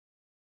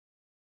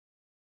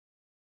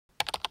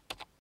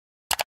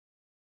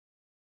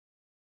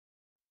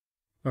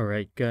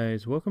Alright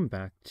guys, welcome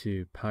back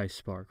to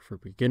PySpark for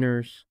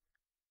Beginners.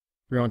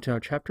 We're on to our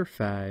Chapter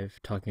 5,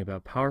 talking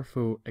about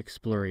powerful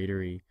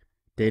exploratory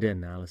data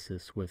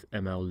analysis with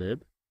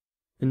MLlib.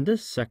 In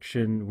this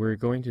section, we're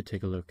going to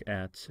take a look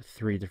at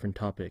 3 different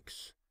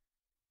topics.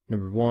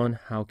 Number 1,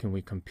 how can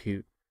we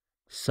compute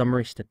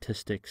summary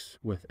statistics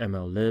with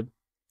MLlib?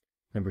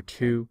 Number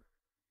 2,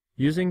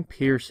 using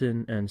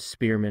Pearson and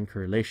Spearman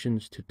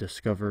correlations to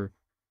discover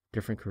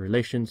different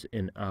correlations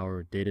in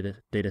our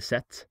data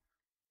set.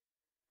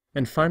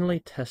 And finally,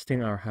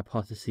 testing our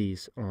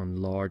hypotheses on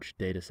large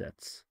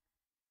datasets.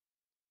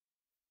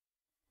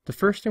 The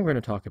first thing we're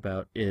going to talk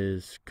about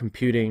is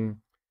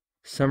computing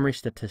summary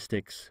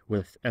statistics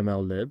with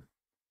MLlib.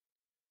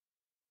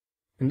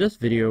 In this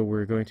video,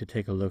 we're going to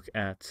take a look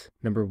at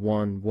number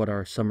 1, what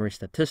are summary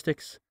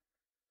statistics?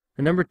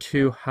 And number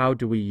 2, how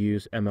do we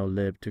use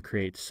MLlib to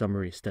create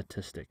summary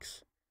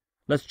statistics?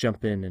 Let's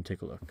jump in and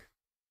take a look.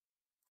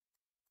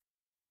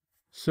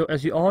 So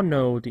as you all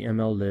know, the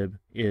MLlib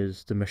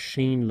is the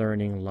machine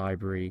learning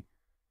library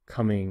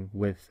coming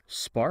with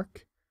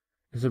Spark.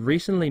 It's a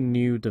recently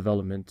new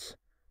development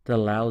that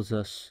allows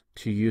us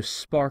to use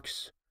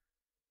Spark's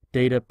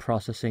data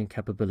processing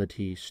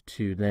capabilities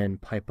to then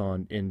pipe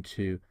on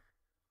into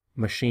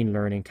machine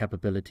learning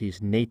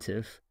capabilities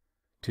native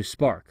to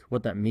Spark.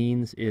 What that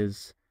means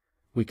is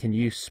we can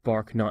use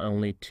Spark not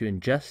only to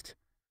ingest,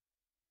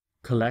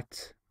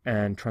 collect,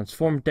 and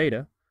transform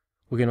data,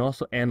 we can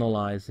also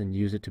analyze and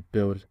use it to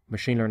build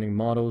machine learning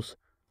models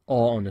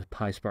all on the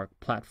PySpark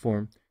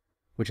platform,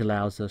 which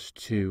allows us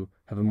to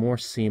have a more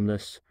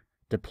seamless,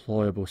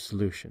 deployable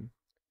solution.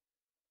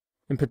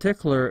 In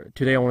particular,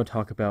 today I want to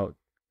talk about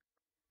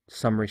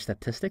summary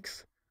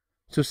statistics.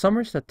 So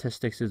summary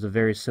statistics is a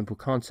very simple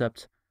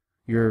concept.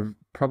 You're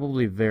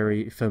probably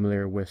very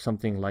familiar with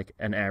something like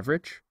an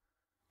average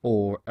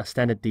or a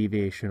standard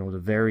deviation or the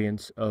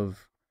variance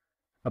of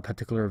a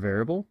particular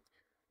variable.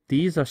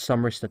 These are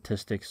summary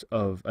statistics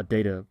of a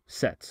data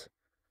set,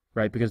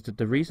 right? Because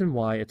the reason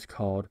why it's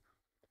called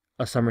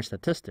a summary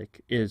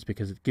statistic is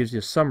because it gives you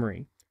a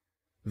summary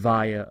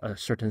via a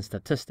certain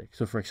statistic.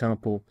 So for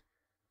example,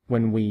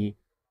 when we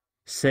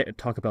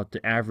talk about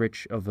the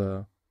average of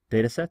a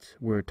data set,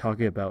 we're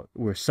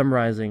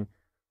summarizing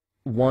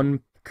one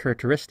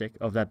characteristic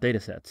of that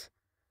data set,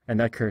 and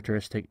that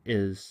characteristic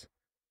is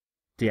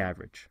the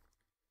average.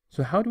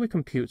 So how do we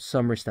compute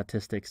summary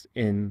statistics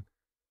in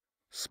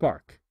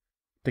Spark?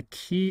 The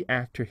key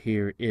actor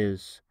here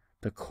is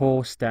the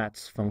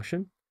call_stats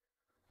function.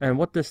 And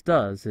what this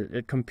does,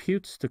 it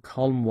computes the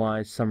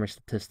column-wise summary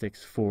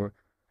statistics for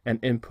an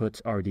input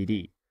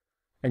RDD.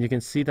 And you can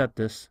see that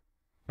this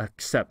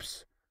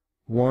accepts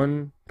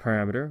one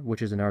parameter,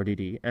 which is an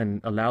RDD,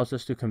 and allows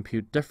us to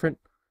compute different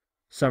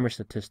summary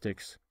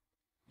statistics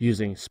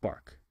using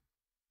Spark.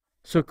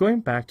 So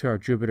going back to our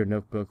Jupyter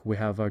Notebook, we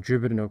have our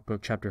Jupyter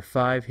Notebook Chapter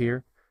 5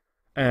 here,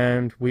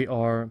 and we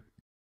are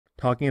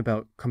talking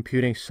about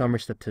computing summary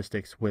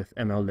statistics with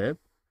MLlib.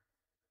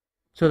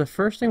 So the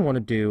first thing I want to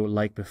do,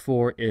 like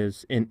before,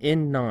 is in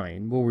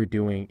in9, what we're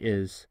doing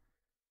is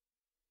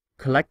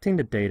collecting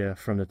the data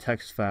from the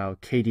text file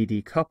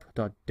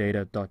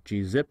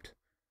kddcup.data.gzipped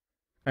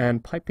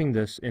and piping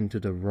this into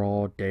the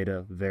raw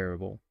data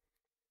variable.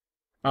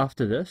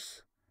 After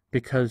this,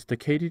 because the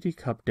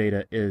kddcup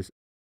data is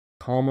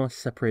comma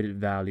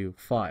separated value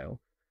file,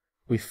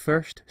 we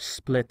first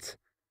split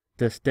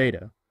this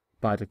data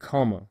by the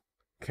comma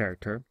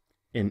character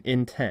in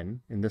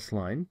in10 in this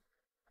line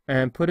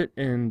and put it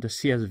in the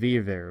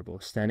CSV variable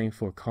standing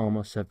for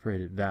comma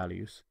separated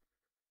values.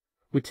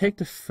 We take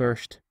the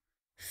first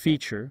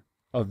feature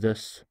of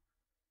this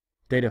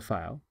data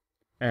file,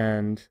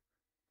 and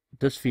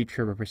this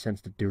feature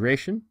represents the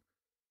duration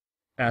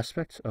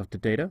aspect of the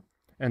data,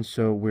 and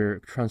so we're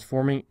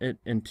transforming it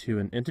into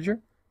an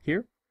integer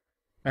here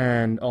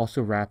and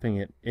also wrapping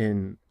it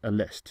in a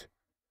list.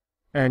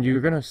 And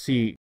you're going to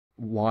see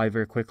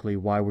very quickly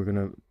why we're going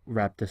to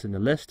wrap this in the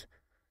list,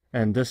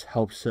 and this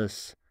helps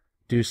us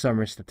do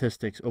summary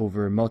statistics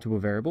over multiple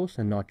variables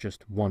and not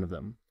just one of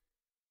them.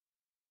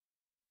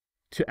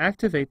 To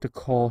activate the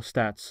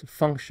call_stats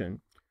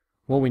function,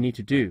 what we need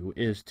to do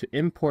is to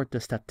import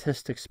the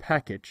statistics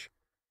package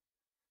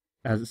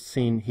as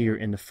seen here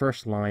in the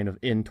first line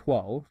of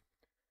in12.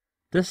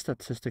 This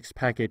statistics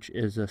package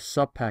is a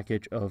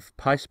subpackage of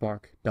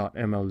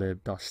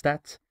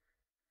PySpark.mllib.stat,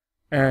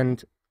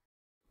 and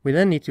we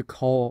then need to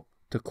call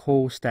the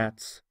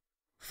call_stats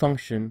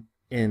function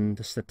in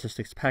the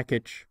statistics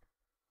package,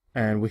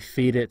 and we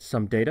feed it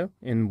some data,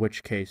 in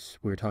which case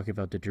we're talking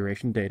about the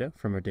duration data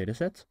from our data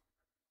set,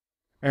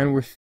 and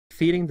we're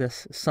feeding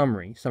this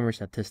summary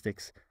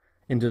statistics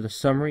into the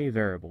summary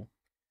variable.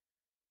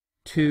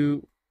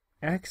 To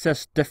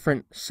access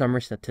different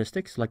summary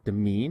statistics like the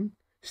mean,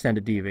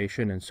 standard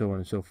deviation, and so on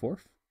and so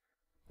forth,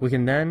 we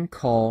can then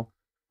call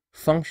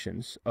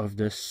functions of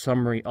this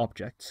summary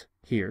object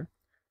here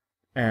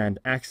and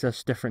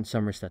access different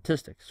summary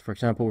statistics. For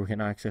example, we can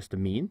access the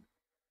mean,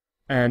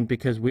 and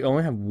because we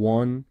only have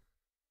one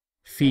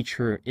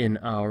feature in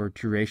our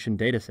duration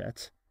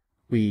dataset,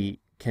 we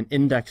can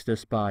index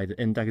this by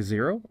the index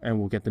 0, and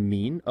we'll get the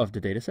mean of the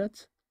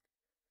datasets.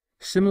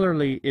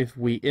 Similarly, if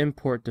we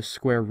import the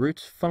square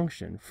roots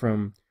function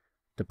from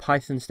the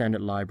Python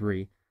standard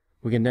library,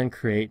 we can then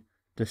create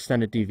the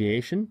standard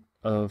deviation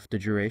of the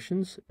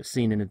durations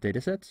seen in the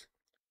datasets.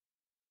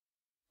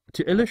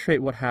 To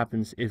illustrate what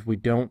happens if we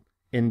don't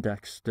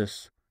index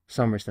this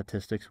summary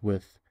statistics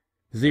with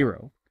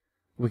 0,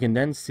 we can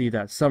then see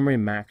that summary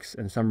max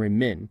and summary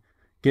min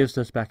gives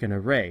us back an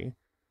array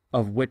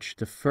of which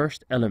the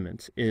first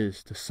element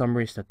is the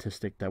summary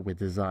statistic that we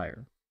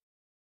desire.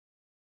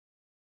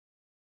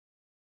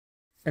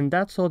 And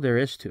that's all there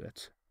is to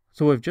it.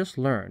 So we've just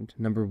learned,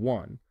 number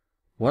 1,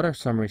 what are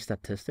summary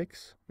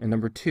statistics? And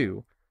number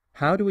 2,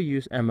 how do we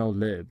use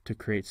MLlib to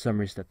create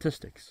summary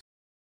statistics?